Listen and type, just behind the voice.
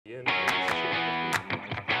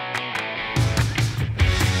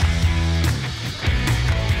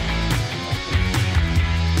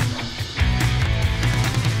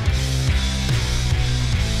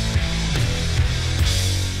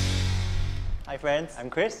Hi friends, I'm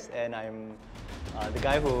Chris and I'm the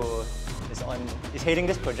guy who is heading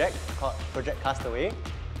this project called Project Castaway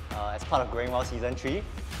as part of Growing Wild Season 3.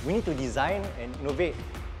 We need to design and innovate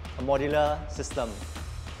a modular system.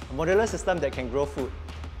 A modular system that can grow food.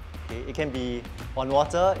 Okay, it can be on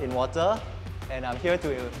water, in water, and I'm here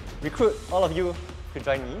to recruit all of you to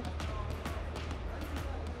join me.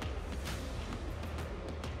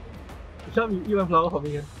 Sean, you want flower for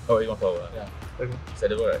me? Oh, you want flower? Yeah. Okay. Is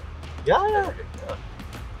edible, right? Yeah, yeah. Okay. Yeah.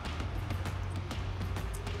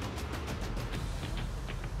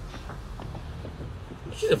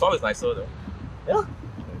 Actually, the flower is nicer though. Yeah?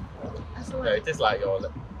 Yeah, it tastes like your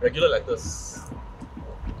regular lettuce.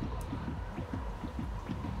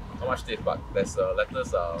 Not much taste, but there's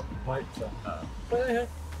lettuce. White.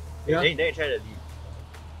 Yeah. Then you try the leaf.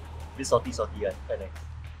 Bit salty, right? Quite nice.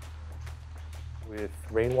 With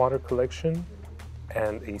rainwater collection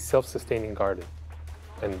and a self-sustaining garden.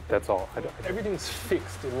 And that's all. Everything's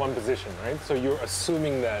fixed in one position, right? So you're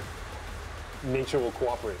assuming that nature will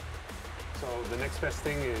cooperate. So the next best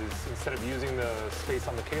thing is, instead of using the space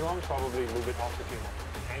on the Keylong, probably move it off the Keylong.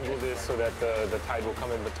 Angle this so that the tide will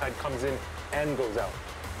come in. The tide comes in and goes out.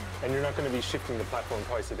 And you're not going to be shifting the platform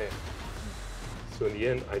twice a day. So in the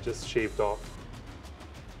end, I just shaved off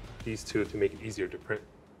these two to make it easier to print.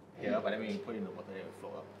 Yeah, but then when you put it in the water, it will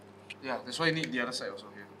float up. Yeah, that's why you need the other side also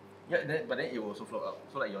here. Yeah, but then it will also float up.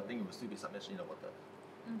 So like your thing will still be submerged in the water.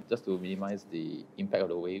 Just to minimize the impact of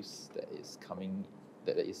the waves that is coming,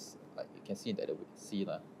 that is like you can see that the sea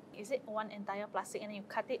lah. Is it one entire plastic and then you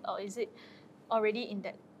cut it, or is it already in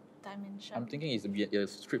that dimension? I'm thinking it's a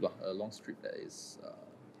strip lah, a long strip that is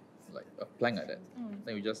like a plank like that.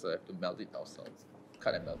 Then we just have to melt it ourselves,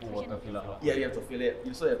 cut and melt. Water fill up. Yeah, you have to fill it.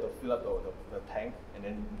 You also have to fill up the tank, and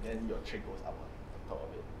then your tray goes up on top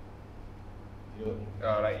of it. You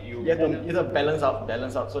have to balance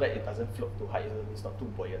out so that it doesn't float too high. It's not too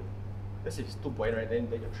buoyant. Because if it's too buoyant, right, then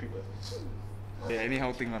your tray will. Yeah,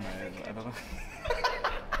 anyhow thing one, I don't know.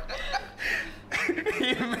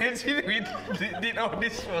 Imagine we did all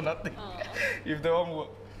this for nothing. If the one work,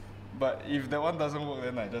 but if the one doesn't work,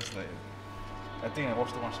 then I just like, I think I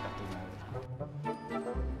watched too much cartoon.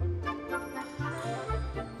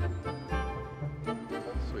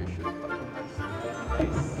 So it should touch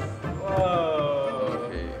nice. Whoa!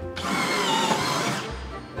 Okay.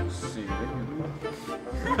 Let's see,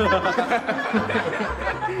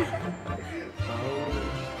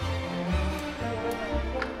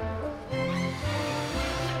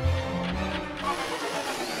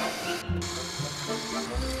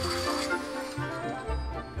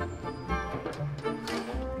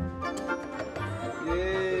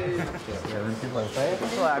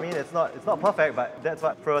 So I mean, it's not perfect, but that's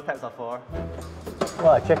what prototypes are for.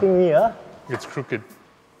 Wow, checking me, huh? It's crooked.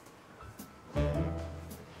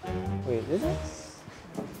 Wait, is it?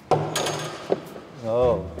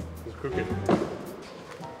 Oh. It's crooked.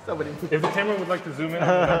 If the camera would like to zoom in,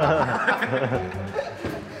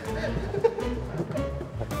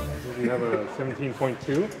 we have a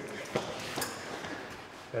 17.2.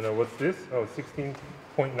 And what's this? Oh,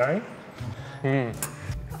 16.9.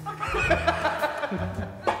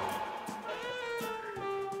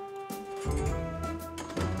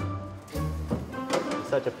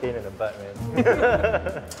 Such a pain in the butt, man.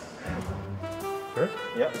 Sure?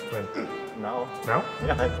 Yep. When? Now. Now?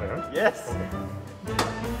 Yeah. Yes. Okay.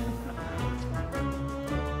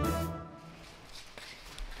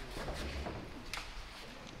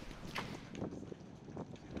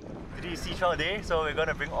 Today is sea trial day, so we're going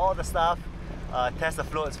to bring all the stuff, test the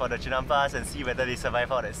floats for the chinampas and see whether they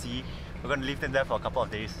survive out at sea. We're going to leave them there for a couple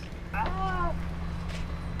of days. Ah!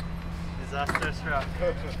 Disaster struck.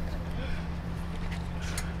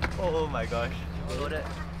 Oh my gosh. Loaded,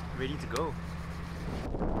 ready to go.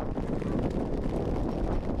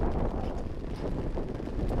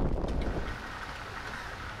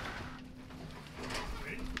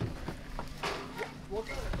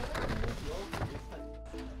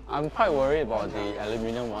 I'm quite worried about the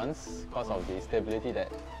aluminium ones because of the stability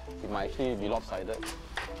that it might actually be lopsided.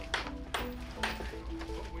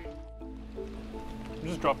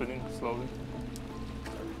 Just drop it in slowly.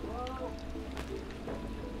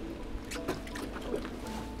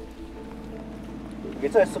 Okay,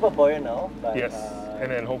 so it's super buoyant now, but Yes,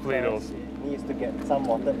 and then hopefully it'll... It needs to get some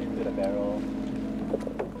water into the barrel.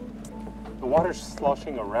 The water's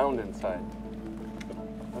sloshing around inside.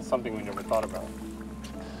 That's something we never thought about.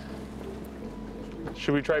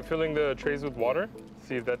 Should we try filling the trays with water?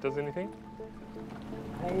 See if that does anything?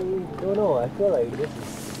 I don't know, I feel like this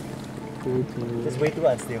is way too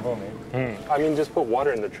unstable, man. I mean, just put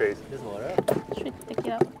water in the trays. Just water? Should we take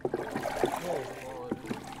it out?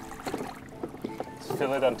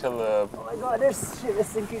 fill it until the... Oh my god, this shit is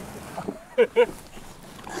sinking.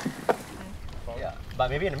 Yeah, but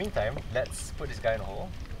maybe in the meantime, let's put this guy in a hole.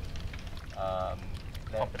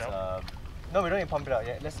 Pump it out? No, we don't need to pump it out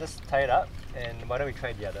yet. Let's just tie it up, and why don't we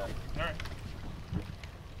try the other? Alright.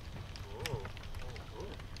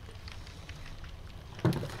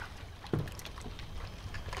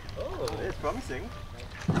 Oh, it's promising.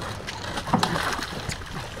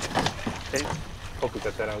 Okay, hope we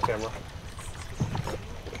got that on camera.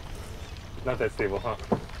 Not that stable, huh?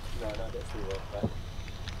 No, not that stable, but...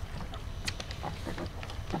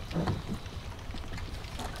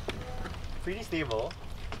 Pretty stable,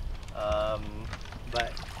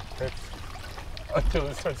 but... Until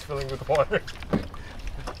it starts filling with water.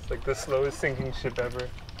 It's like the slowest sinking ship ever.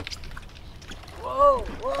 Whoa,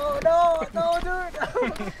 whoa, no,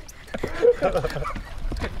 dude!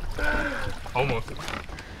 Almost.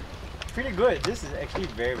 Pretty good. This is actually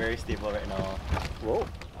very, very stable right now. Whoa.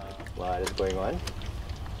 Wow, that's going on.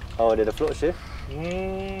 Oh, did the float shift?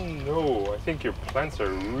 No, I think your plants are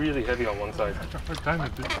really heavy on one side. Damn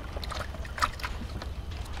it, dude.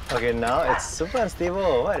 Okay, now it's super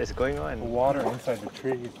unstable. What is going on? Water inside the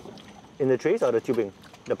trays. In the trays or the tubing?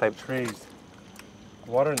 The pipe? Trays.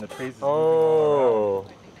 Water in the trays is Oh.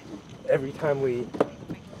 moving every time we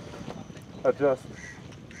adjust.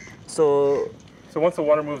 So once the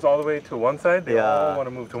water moves all the way to one side, they all want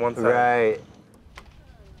to move to one side. Right.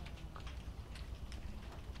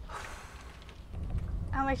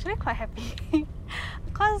 I'm actually quite happy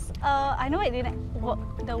because I know it didn't work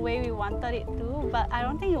the way we wanted it to, but I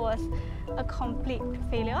don't think it was a complete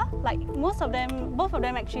failure. Like both of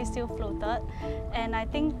them actually still floated, and I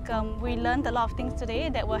think we learned a lot of things today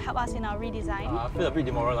that will help us in our redesign. I feel a bit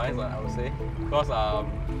demoralized, I would say, because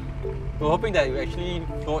we're hoping that it will actually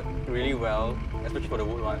float really well, especially for the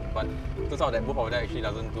wood one, but it turns out that both of them actually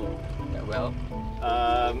doesn't do that well.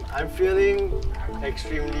 I'm feeling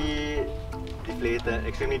extremely deflated,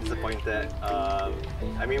 extremely disappointed.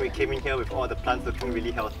 I mean, we came in here with all the plants looking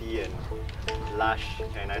really healthy and lush,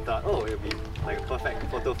 and I thought, oh, it would be like a perfect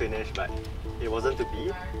photo finish, but it wasn't to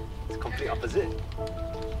be. It's complete opposite.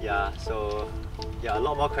 Yeah, so yeah, a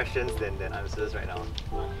lot more questions than answers right now.